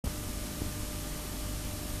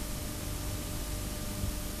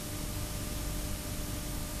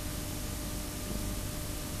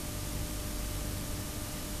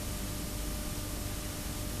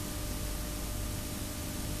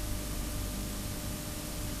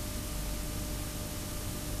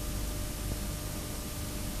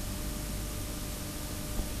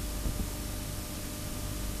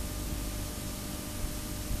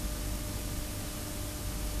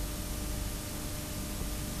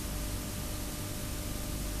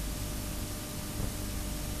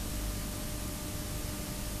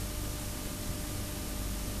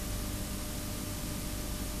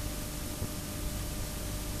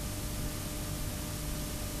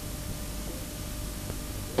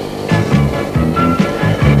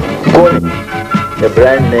Cony, a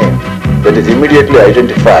brand name that is immediately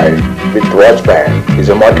identified with watch band, is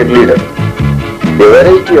a market leader. A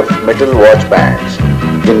variety of metal watch bands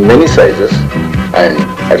in many sizes and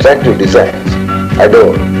attractive designs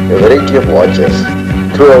adorn a variety of watches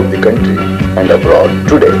throughout the country and abroad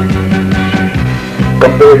today.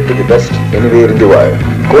 Compared to the best anywhere in the world,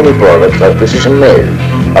 Cony products are precision made,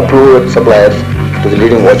 approved suppliers to the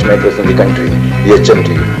leading watchmakers in the country, the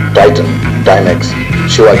HMT, Titan, Timex,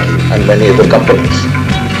 Shivaki and many other companies.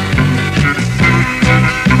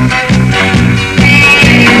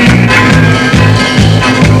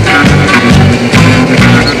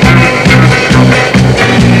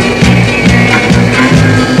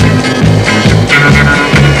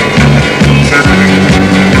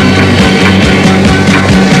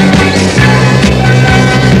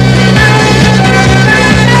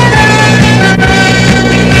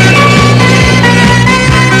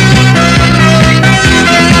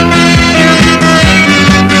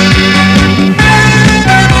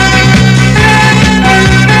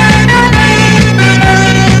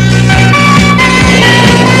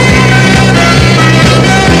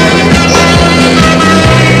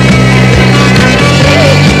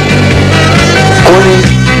 Cony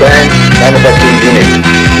Bands manufacturing unit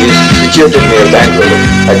is situated near Bangalore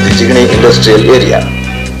at the Chigni industrial area.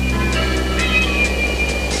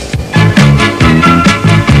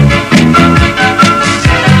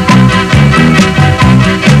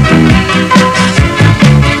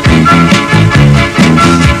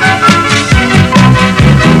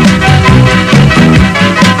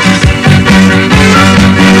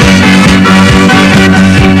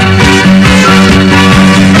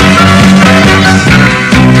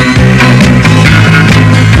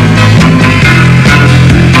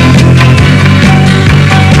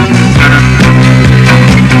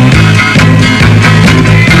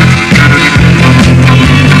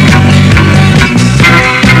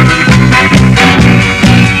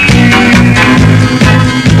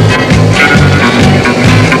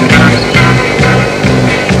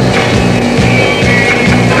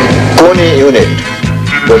 Cony unit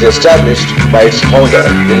was established by its founder,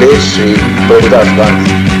 the late Sri Prabhudas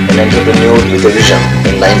Gandhi, an entrepreneur with a vision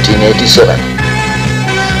in 1987.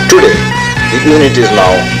 Today, the unit is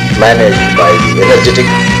now managed by the energetic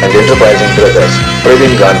and enterprising brothers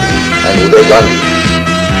Praveen Gandhi and Uday Gandhi.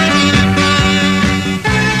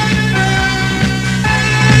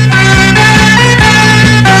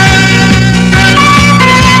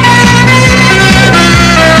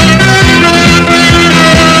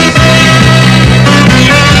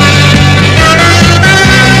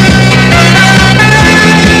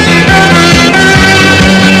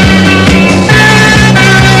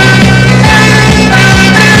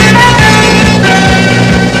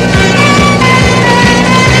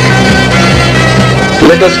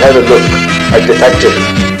 Let us have a look at the factory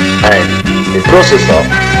and the process of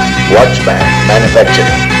watch band manufacturing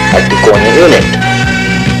at the Cony unit.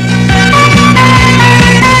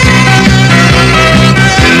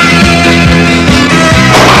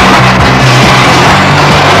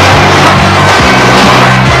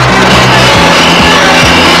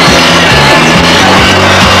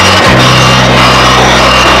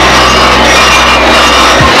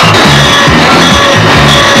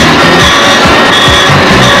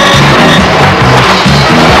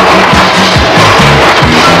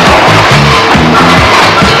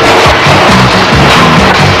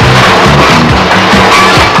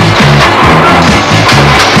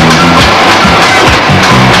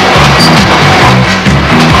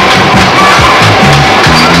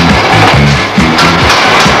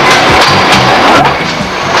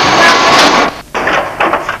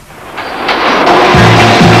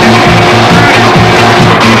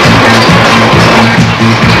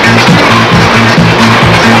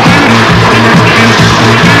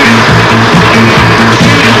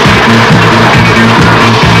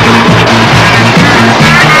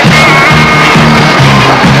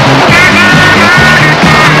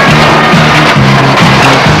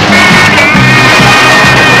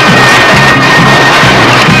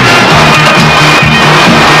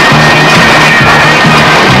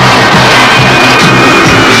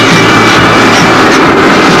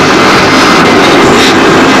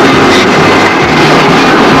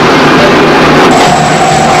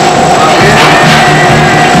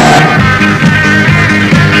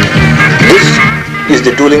 Is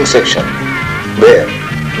the tooling section where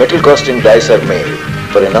metal casting dies are made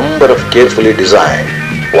for a number of carefully designed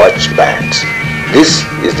watch bands. This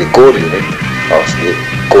is the core unit of the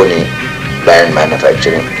Cony band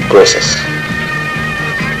manufacturing process.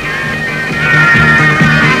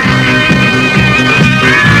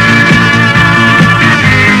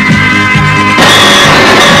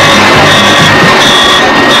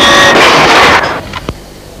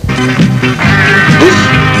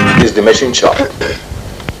 machine shop,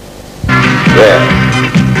 where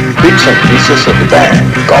bits and pieces of the band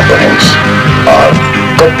components are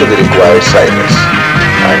cut to the required sizes,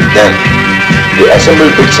 and then the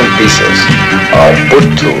assembled bits and pieces are put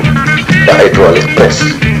through the hydraulic press.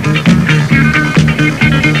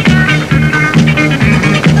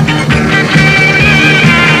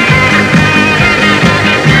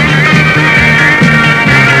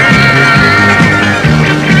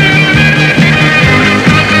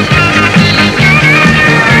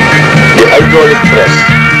 The hydraulic press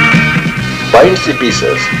binds the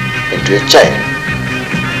pieces into a chain.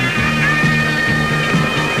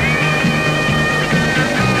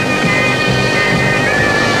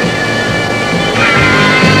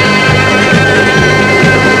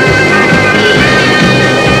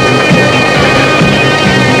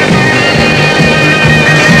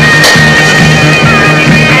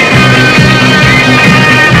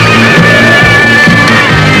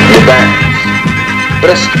 The bands,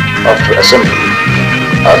 pressed after assembly,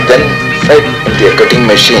 are then fed into a cutting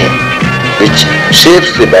machine which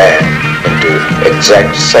shapes the band into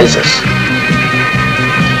exact sizes.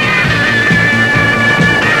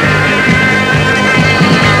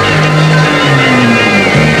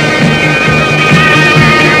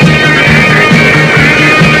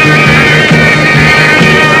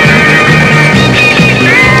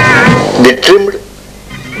 The trimmed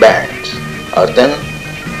bands are then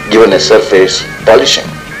given a surface polishing.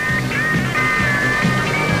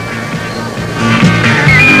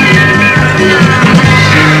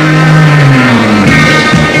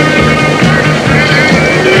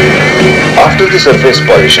 After the surface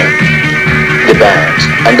polishing, the bands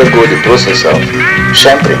undergo the process of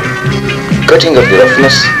chamfering, cutting of the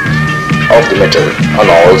roughness of the metal on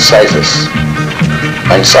all sizes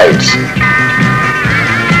and sides.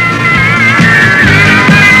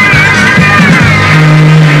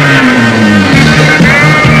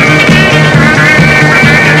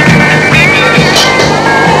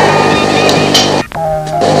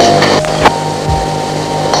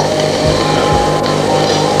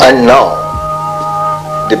 And now,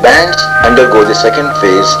 the bands undergo the second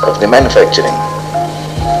phase of the manufacturing.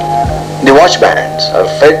 The watch bands are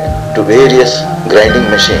fed to various grinding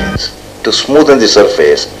machines to smoothen the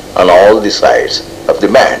surface on all the sides of the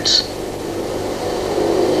bands.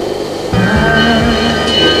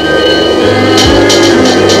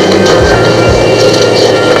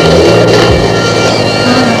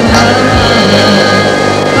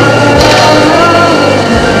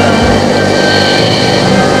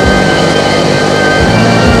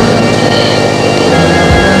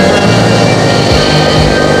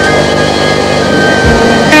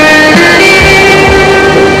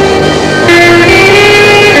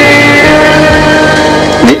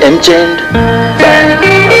 The enchained band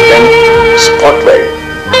are then spot weld.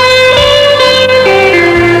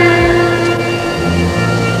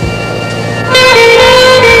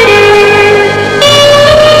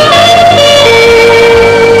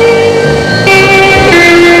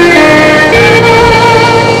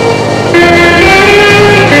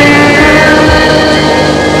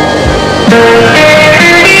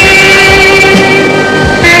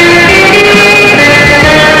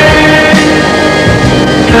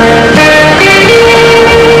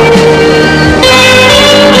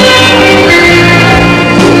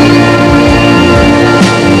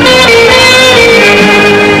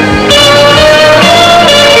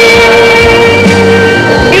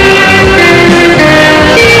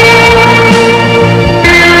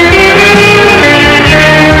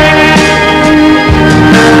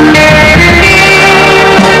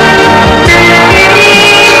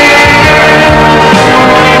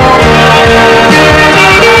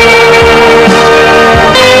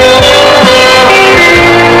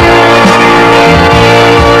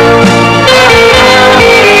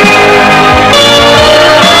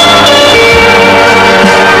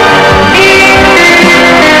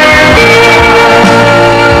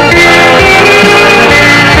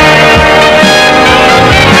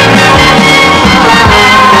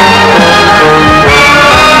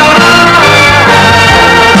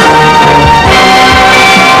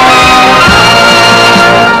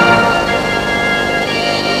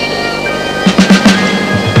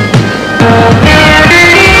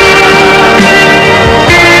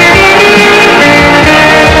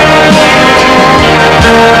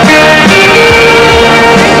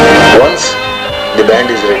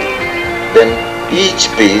 Each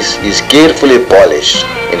piece is carefully polished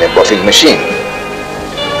in a buffing machine.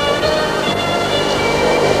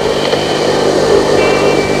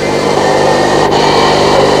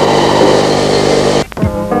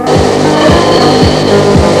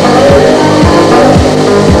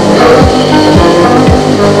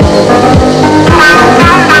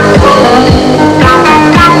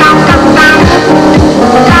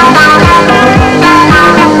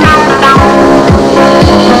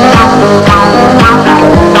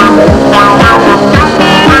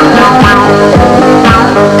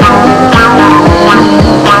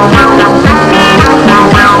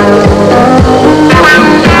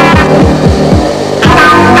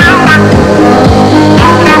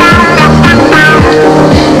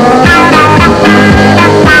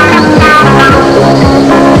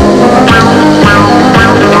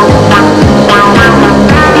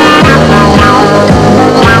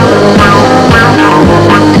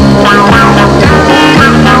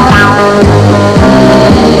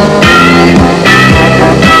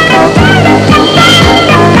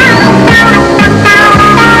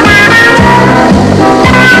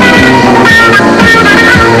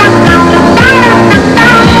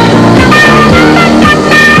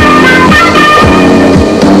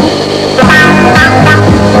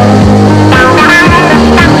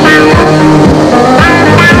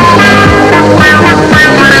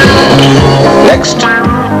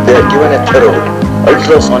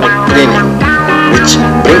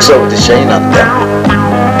 preserve the shine on them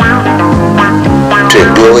to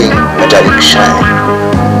a glowing metallic shine.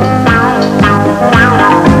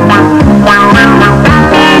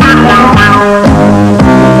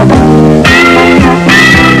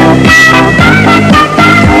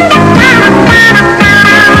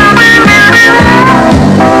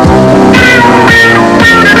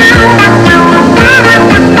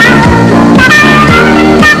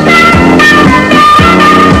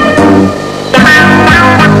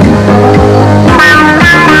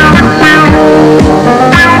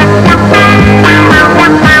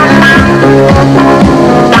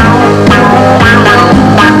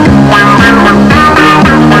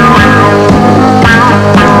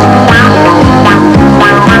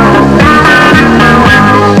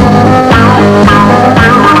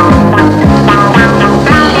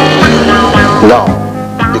 Now,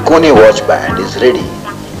 the Cony watch band is ready,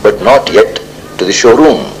 but not yet to the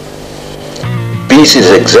showroom. Piece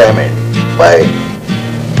is examined by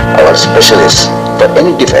our specialists for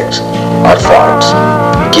any defects or faults.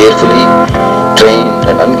 Carefully trained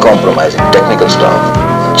and uncompromising technical staff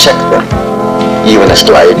check them. Even a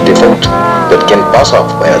slight defect that can pass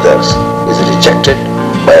off by others is rejected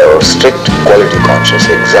by our strict quality conscious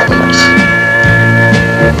examiners.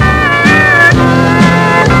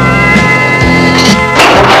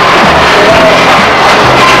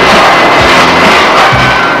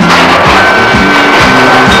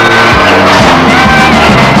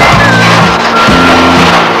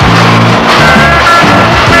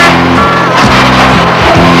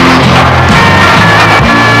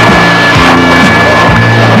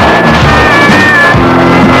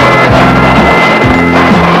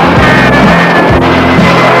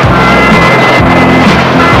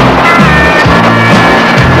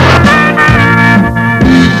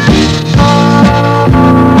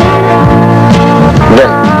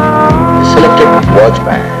 Watch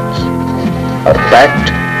bands are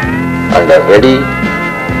packed and are ready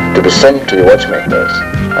to be sent to the watchmakers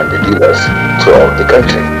and the dealers throughout the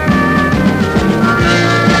country.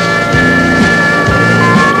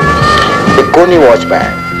 The Cony watch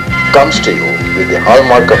band comes to you with the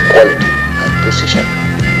hallmark of quality and precision.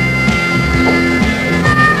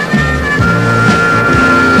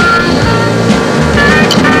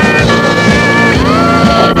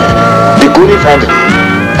 The Cony family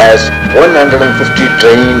has 150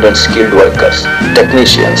 trained and skilled workers,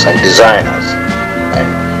 technicians and designers, and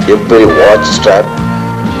every watch strap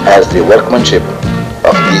has the workmanship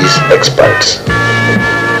of these experts.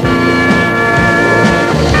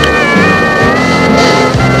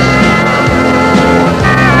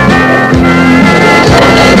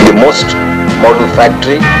 The most modern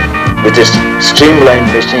factory with its streamlined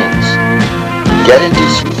machines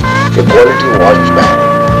guarantees you a quality watch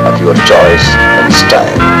band of your choice and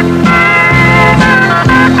style.